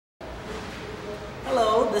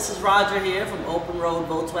this is Roger here from Open Road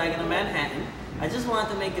Volkswagen of Manhattan. I just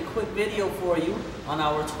wanted to make a quick video for you on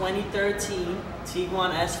our 2013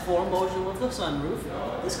 Tiguan S4 Motion with the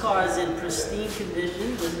sunroof. This car is in pristine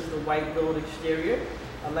condition. This is the white gold exterior.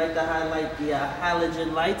 I'd like to highlight the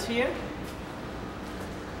halogen lights here.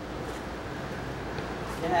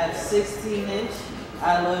 You have 16-inch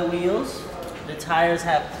alloy wheels. The tires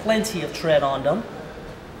have plenty of tread on them.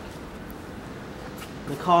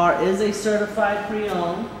 The car is a certified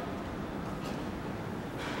pre-owned,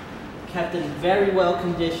 kept in very well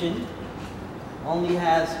condition, only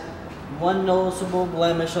has one noticeable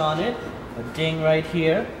blemish on it, a ding right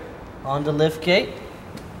here on the liftgate.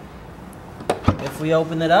 If we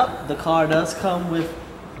open it up, the car does come with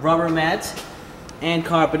rubber mats and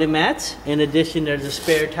carpeted mats. In addition, there's a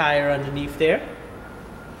spare tire underneath there.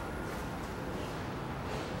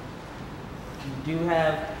 You do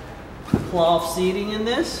have cloth seating in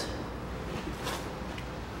this.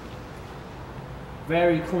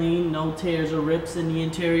 Very clean, no tears or rips in the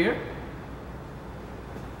interior.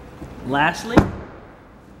 Lastly,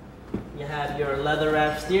 you have your leather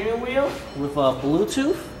wrapped steering wheel with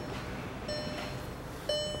Bluetooth.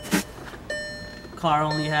 Car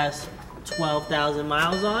only has 12,000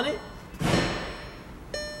 miles on it.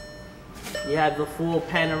 You have the full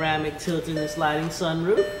panoramic tilting and sliding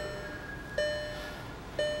sunroof.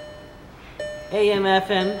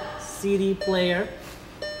 AM/FM CD player.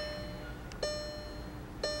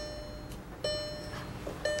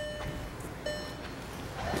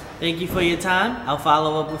 Thank you for your time. I'll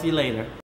follow up with you later.